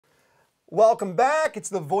Welcome back. It's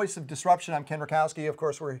the voice of disruption. I'm Ken Rutkowski. Of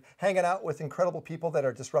course, we're hanging out with incredible people that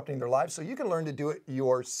are disrupting their lives so you can learn to do it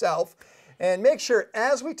yourself. And make sure,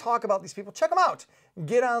 as we talk about these people, check them out.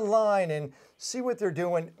 Get online and see what they're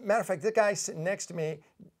doing. Matter of fact, this guy sitting next to me,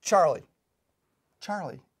 Charlie.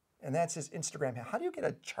 Charlie. And that's his Instagram. How do you get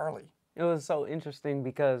a Charlie? It was so interesting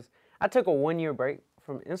because I took a 1-year break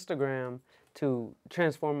from Instagram to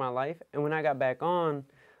transform my life. And when I got back on,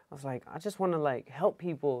 I was like, I just want to help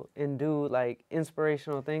people and do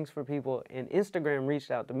inspirational things for people. And Instagram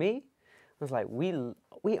reached out to me. It was like, we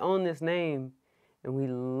own this name and we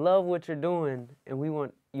love what you're doing and we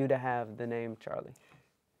want you to have the name Charlie.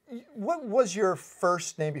 What was your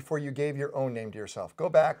first name before you gave your own name to yourself? Go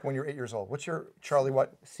back when you were 8 years old. What's your Charlie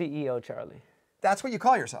what? CEO Charlie. That's what you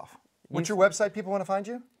call yourself? What's your website people want to find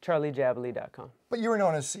you? CharlieJabaley.com. But you were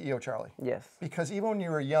known as CEO Charlie. Yes. Because even when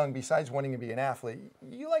you were young, besides wanting to be an athlete,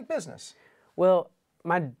 you like business. Well,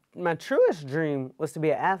 my truest dream was to be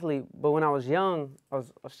an athlete, but when I was young, I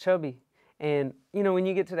was chubby. And you know, when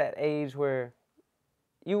you get to that age where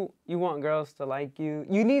you want girls to like you,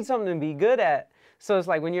 you need something to be good at. So it's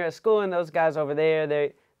like when you're at school and those guys over there,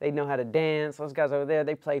 they know how to dance. Those guys over there,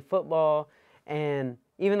 they play football. And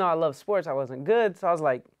even though I love sports, I wasn't good. So I was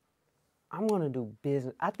like, I'm going to do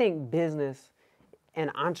business. I think business and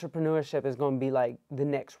entrepreneurship is going to be like the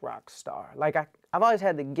next rock star. I've always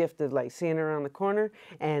had the gift of seeing it around the corner,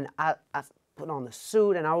 and I put on the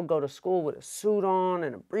suit, and I would go to school with a suit on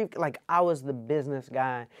and a brief. I was the business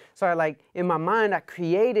guy. So in my mind, I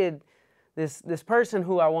created this person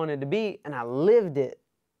who I wanted to be, and I lived it.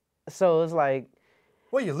 So it's like,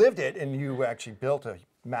 well, you lived it, and you actually built a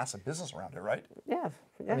massive business around it, right? Yeah.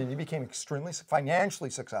 I mean, you became extremely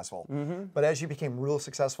financially successful, but as you became real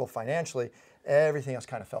successful financially, everything else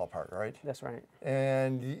kind of fell apart, right? That's right.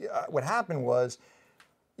 And what happened was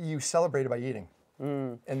you celebrated by eating,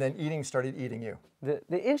 and then eating started eating you.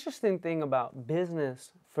 The interesting thing about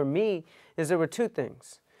business for me is there were two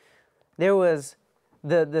things. There was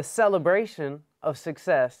the celebration of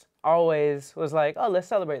success always was like, oh, let's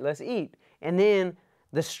celebrate, let's eat. And then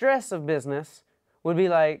the stress of business would be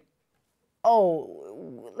like,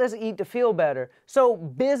 oh, let's eat to feel better. So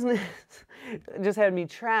business just had me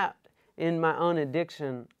trapped in my own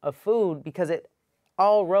addiction of food because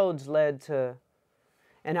all roads led to,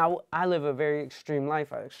 and I live a very extreme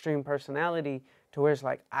life, an extreme personality to where it's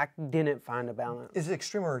like I didn't find a balance. Is it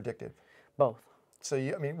extreme or addictive? Both. So,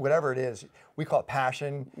 I mean, whatever it is, we call it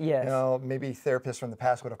passion. Yes. You know, maybe therapists from the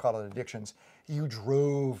past would have called it addictions. You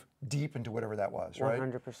drove deep into whatever that was, right?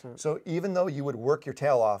 100%. So even though you would work your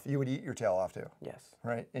tail off, you would eat your tail off too. Yes.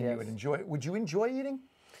 Right? And yes. you would enjoy it. Would you enjoy eating?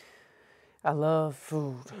 I love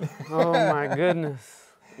food. Oh my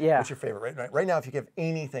goodness. Yeah. What's your favorite? Right now, if you give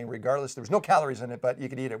anything, regardless, there was no calories in it, but you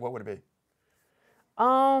could eat it, what would it be?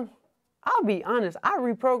 I'll be honest, I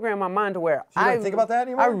reprogrammed my mind to where So you don't think about that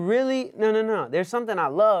anymore? I really, no. There's something I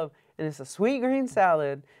love, and it's a sweet green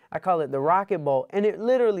salad. I call it the Rocket Bowl, and it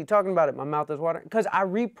literally, talking about it, my mouth is watering, because I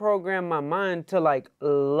reprogrammed my mind to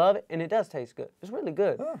love it, and it does taste good. It's really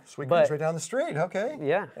good. Oh, sweet greens right down the street, okay.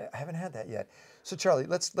 Yeah. I haven't had that yet. So Charlie,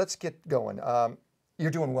 let's get going.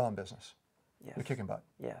 You're doing well in business. Yes. You're kicking butt.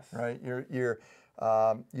 Yes. Right?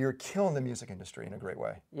 You're killing the music industry in a great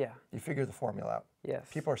way. Yeah. You figured the formula out. Yes.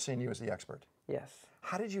 People are seeing you as the expert. Yes.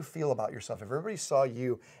 How did you feel about yourself? If everybody saw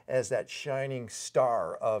you as that shining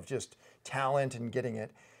star of just talent and getting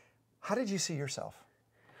it, how did you see yourself?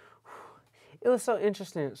 It was so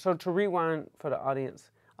interesting. So to rewind for the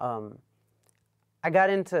audience, I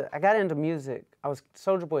got into music. I was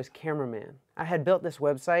Soulja Boy's cameraman. I had built this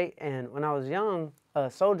website, and when I was young,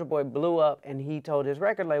 Soulja Boy blew up, and he told his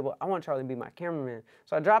record label, I want Charlie to be my cameraman.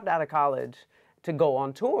 So I dropped out of college to go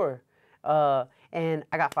on tour, and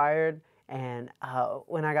I got fired. And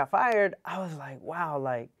when I got fired, I was like, wow,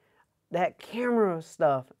 that camera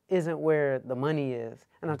stuff isn't where the money is.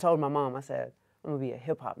 And I told my mom, I said, I'm gonna be a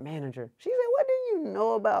hip hop manager. She said, what do you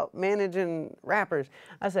know about managing rappers?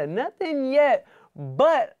 I said, nothing yet,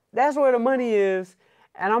 but that's where the money is,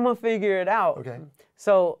 and I'm gonna figure it out. Okay.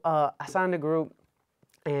 So I signed a group,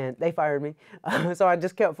 and they fired me. So I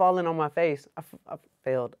just kept falling on my face. I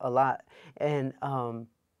failed a lot. And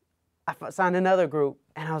I signed another group,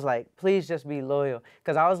 and I was like, please just be loyal.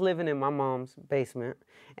 Because I was living in my mom's basement,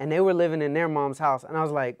 and they were living in their mom's house. And I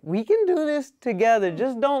was like, we can do this together.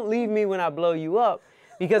 Just don't leave me when I blow you up,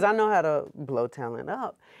 because I know how to blow talent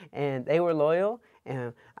up. And they were loyal,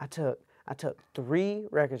 and I took 3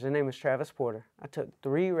 records. Their name was Travis Porter. I took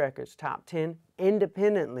 3 records, top 10,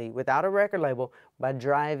 independently, without a record label, by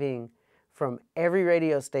driving from every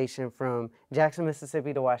radio station from Jackson,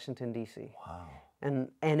 Mississippi to Washington, D.C. Wow.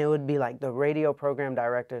 And it would be like the radio program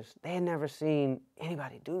directors, they had never seen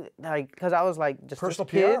anybody do it. Like, because I was like just Personal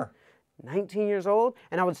this kid, PR. 19 years old,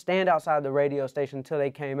 and I would stand outside the radio station until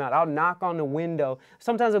they came out. I would knock on the window.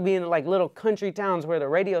 Sometimes it would be in like little country towns where the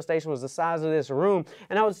radio station was the size of this room,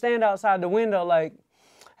 and I would stand outside the window like,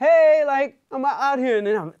 hey, like, I'm out here.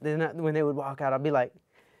 And when they would walk out, I'd be like,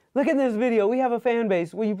 look at this video. We have a fan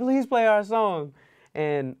base. Will you please play our song?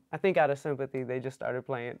 And I think out of sympathy, they just started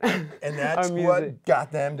playing And that's our music. what got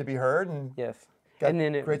them to be heard and Yes. got And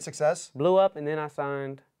then it great success? blew up, and then I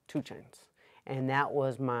signed 2 Chainz. And that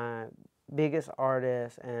was my biggest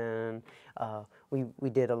artist, and we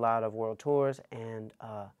did a lot of world tours, and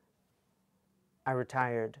I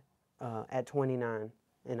retired at 29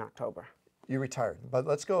 in October. You retired. But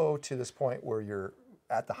let's go to this point where you're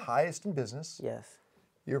at the highest in business. Yes.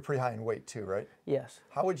 You're pretty high in weight too, right? Yes.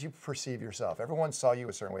 How would you perceive yourself? Everyone saw you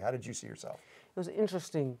a certain way. How did you see yourself? It was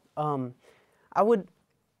interesting. I would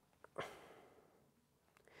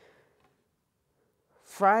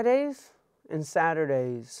Fridays and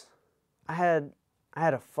Saturdays, I had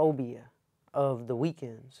a phobia of the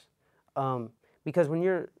weekends, because when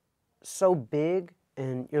you're so big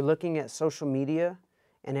and you're looking at social media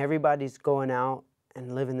and everybody's going out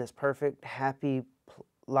and living this perfect, happy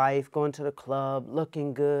life, going to the club,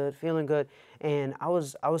 looking good, feeling good, and I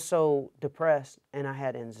was so depressed and I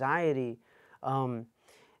had anxiety. None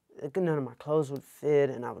of my clothes would fit,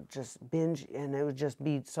 and I would just binge, and it would just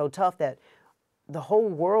be so tough that the whole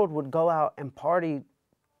world would go out and party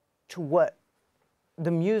to what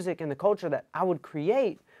the music and the culture that I would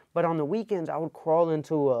create, but on the weekends I would crawl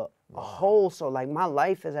into a hole. So like my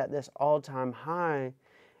life is at this all-time high,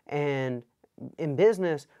 and in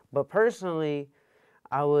business, but personally,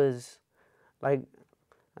 I was like,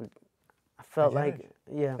 I felt like,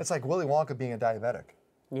 yeah. It's like Willy Wonka being a diabetic.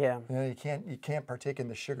 Yeah. You know, you can't partake in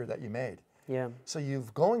the sugar that you made. Yeah. So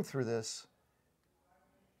you've going through this.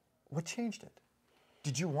 What changed it?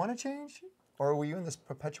 Did you want to change, or were you in this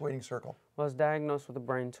perpetuating circle? I was diagnosed with a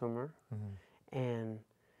brain tumor, and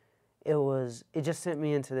it just sent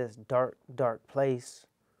me into this dark, dark place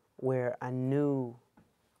where I knew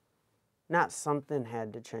not something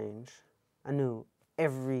had to change. I knew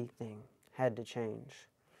everything had to change.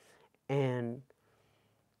 And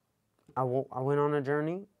I went on a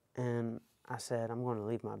journey, and I said, I'm going to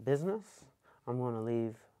leave my business. I'm going to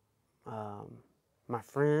leave my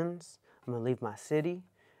friends. I'm going to leave my city,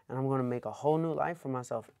 and I'm going to make a whole new life for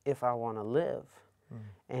myself if I want to live.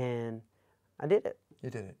 And I did it.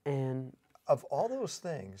 You did it. And of all those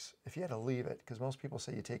things, if you had to leave it, because most people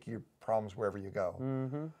say you take your problems wherever you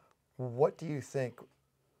go, what do you think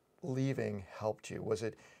leaving helped you?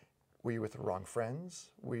 Were you with the wrong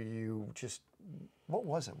friends? Were you just, what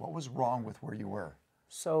was it? What was wrong with where you were?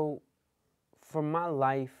 So for my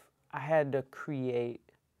life, I had to create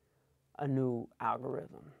a new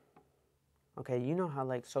algorithm. Okay, you know how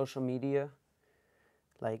like social media,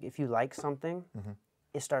 like if you like something,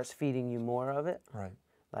 it starts feeding you more of it? Right.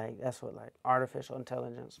 Like that's what like artificial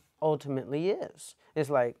intelligence ultimately is. It's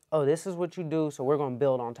like, oh, this is what you do, so we're going to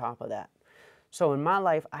build on top of that. So in my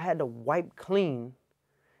life, I had to wipe clean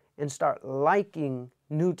and start liking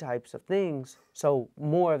new types of things, so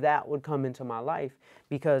more of that would come into my life.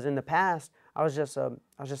 Because in the past, I was just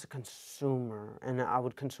a consumer, and I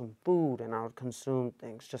would consume food, and I would consume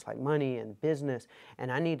things just like money and business,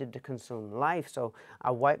 and I needed to consume life. So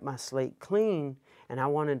I wiped my slate clean, and I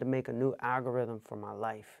wanted to make a new algorithm for my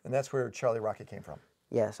life. And that's where Charlie Rocket came from.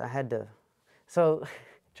 Yes, I had to. So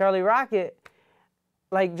Charlie Rocket,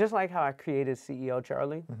 like just like how I created CEO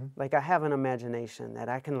Charlie, like I have an imagination that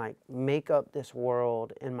I can like make up this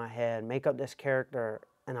world in my head, make up this character,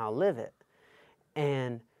 and I'll live it.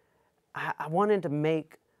 And I wanted to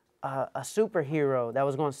make a superhero that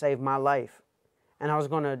was going to save my life. And I was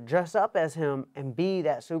going to dress up as him and be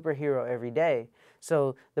that superhero every day.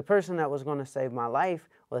 So the person that was going to save my life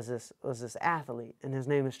was this athlete, and his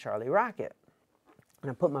name is Charlie Rocket.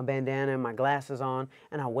 And I put my bandana and my glasses on,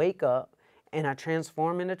 and I wake up, and I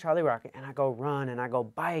transform into Charlie Rocket, and I go run, and I go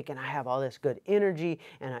bike, and I have all this good energy,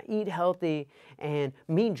 and I eat healthy. And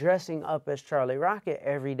me dressing up as Charlie Rocket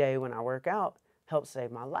every day when I work out helps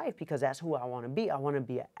save my life, because that's who I want to be. I want to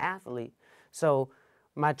be an athlete. So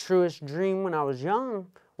my truest dream when I was young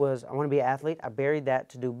was I want to be an athlete. I buried that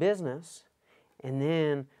to do business. And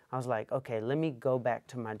then I was like, okay, let me go back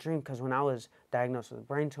to my dream, because when I was diagnosed with a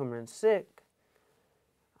brain tumor and sick,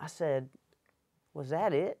 I said, was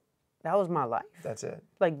that it? That was my life? That's it.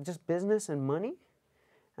 Like just business and money?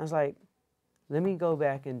 I was like, let me go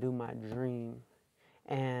back and do my dream.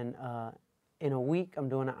 And in a week, I'm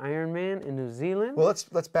doing an Ironman in New Zealand. Well, let's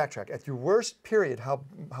backtrack. At your worst period,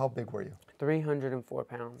 how big were you? 304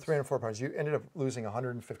 pounds. 304 pounds. You ended up losing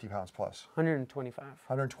 150 pounds plus. 125.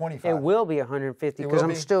 125. It will be 150 because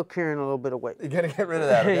I'm still carrying a little bit of weight. You're going to get rid of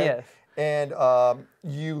that, okay? Yes. And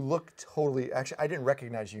you look totally, actually, I didn't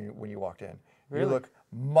recognize you when you walked in. Really? You look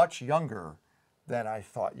much younger than I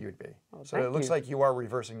thought you'd be. Oh, so it looks like you are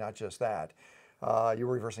reversing not just that. You're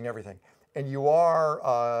reversing everything. And you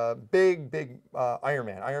are big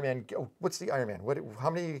Ironman. Ironman, what's the Ironman?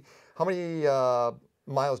 How many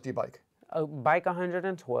miles do you bike? Bike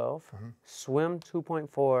 112, swim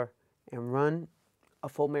 2.4, and run a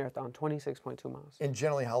full marathon, 26.2 miles. And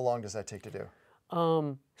generally, how long does that take to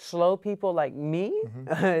do? Slow people like me,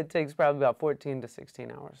 it takes probably about 14 to 16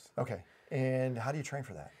 hours. Okay. And how do you train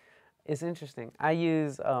for that? It's interesting. I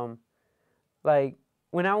use, like,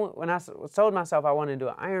 when I told myself I wanted to do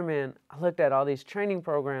an Ironman, I looked at all these training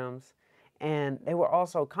programs, and they were all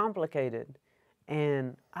so complicated.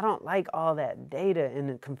 And I don't like all that data and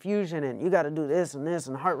the confusion and you got to do this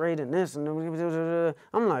and heart rate and this and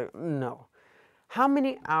I'm like, no. How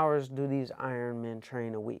many hours do these Ironmen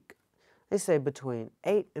train a week? They say between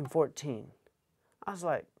 8 and 14. I was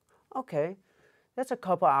like, okay, that's a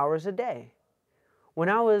couple hours a day. When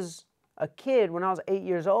I was a kid, when I was 8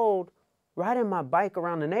 years old, riding my bike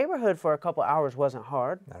around the neighborhood for a couple hours wasn't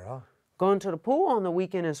hard. Not at all. Going to the pool on the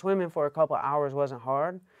weekend and swimming for a couple hours wasn't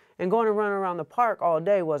hard. And going to run around the park all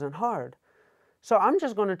day wasn't hard. So I'm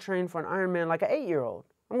just going to train for an Ironman like an 8-year-old.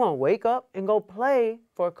 I'm going to wake up and go play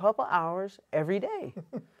for a couple hours every day.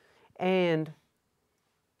 And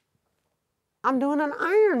I'm doing an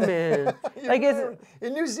Ironman. Like it's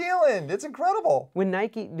in New Zealand. It's incredible. When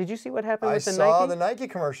Nike, did you see what happened with the Nike? I saw the Nike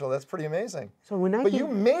commercial. That's pretty amazing. So when Nike, but you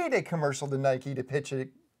made a commercial to Nike to pitch it,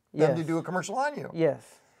 them to do a commercial on you.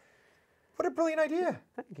 Yes. What a brilliant idea.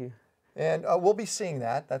 Thank you. And we'll be seeing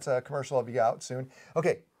that. That's a commercial will be out soon.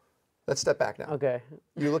 Okay, let's step back now. Okay.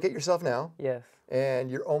 You look at yourself now. Yes.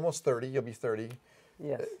 And you're almost 30. You'll be 30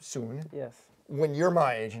 soon. Yes. When you're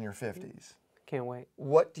my age in your 50s. Can't wait.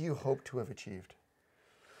 What do you hope to have achieved?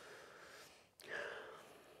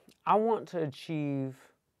 I want to achieve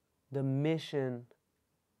the mission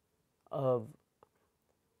of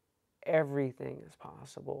everything is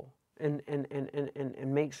possible and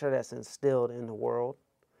make sure that's instilled in the world.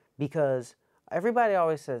 Because everybody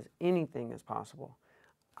always says anything is possible.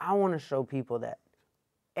 I want to show people that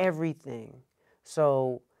everything.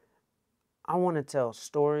 So I want to tell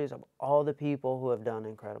stories of all the people who have done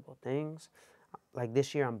incredible things. Like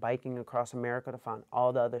this year, I'm biking across America to find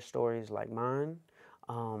all the other stories like mine.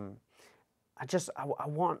 I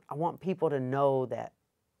want people to know that,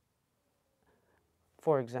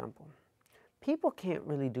 for example, people can't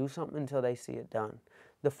really do something until they see it done.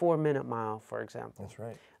 The 4-minute mile, for example. That's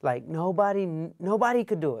right. Like nobody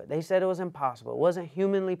could do it. They said it was impossible. It wasn't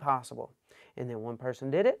humanly possible. And then one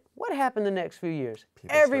person did it. What happened the next few years?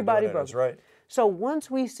 Everybody broke it. That's right. So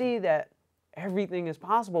once we see that everything is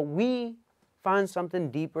possible, we find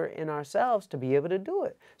something deeper in ourselves to be able to do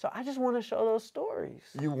it. So I just want to show those stories.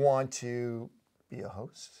 You want to be a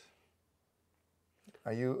host?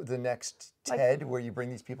 Are you the next TED where you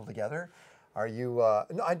bring these people together? Are you,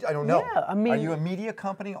 no, I don't know. Yeah, I mean, are you a media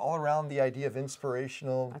company all around the idea of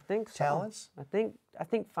inspirational talents? I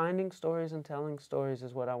think finding stories and telling stories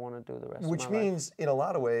is what I want to do the rest of my life. Which means, in a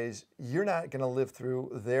lot of ways, you're not going to live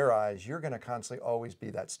through their eyes. You're going to constantly always be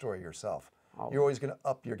that story yourself. Always. You're always going to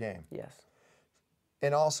up your game. Yes.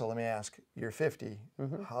 And also, let me ask, you're 50.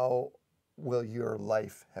 How will your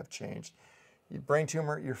life have changed? Brain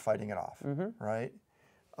tumor, you're fighting it off, right?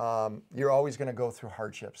 You're always going to go through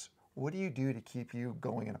hardships. What do you do to keep you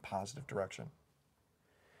going in a positive direction?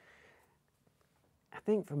 I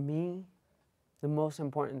think for me, the most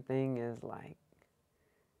important thing is like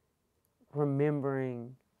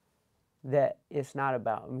remembering that it's not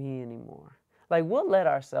about me anymore. Like we'll let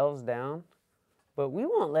ourselves down, but we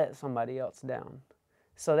won't let somebody else down.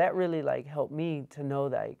 So that really like helped me to know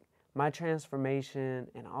that like, my transformation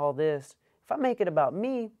and all this, if I make it about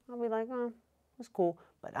me, I'll be like, oh, it's cool.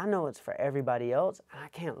 But I know it's for everybody else, and I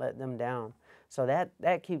can't let them down. So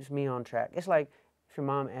that keeps me on track. It's like if your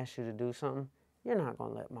mom asks you to do something, you're not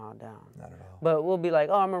going to let mom down. Not at all. But we'll be like,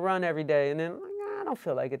 oh, I'm going to run every day. And then, like, nah, I don't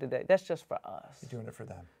feel like it today. That's just for us. You're doing it for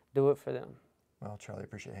them. Do it for them. Well, Charlie,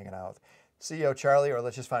 appreciate hanging out. CEO Charlie, or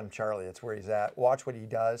let's just find him Charlie. That's where he's at. Watch what he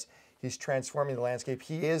does. He's transforming the landscape.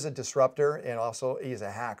 He is a disruptor, and also he's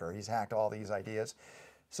a hacker. He's hacked all these ideas.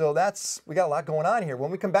 So we got a lot going on here. When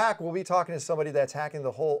we come back, we'll be talking to somebody that's hacking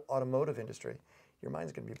the whole automotive industry. Your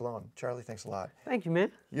mind's going to be blown. Charlie, thanks a lot. Thank you,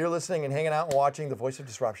 man. You're listening and hanging out and watching The Voice of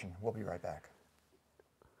Disruption. We'll be right back.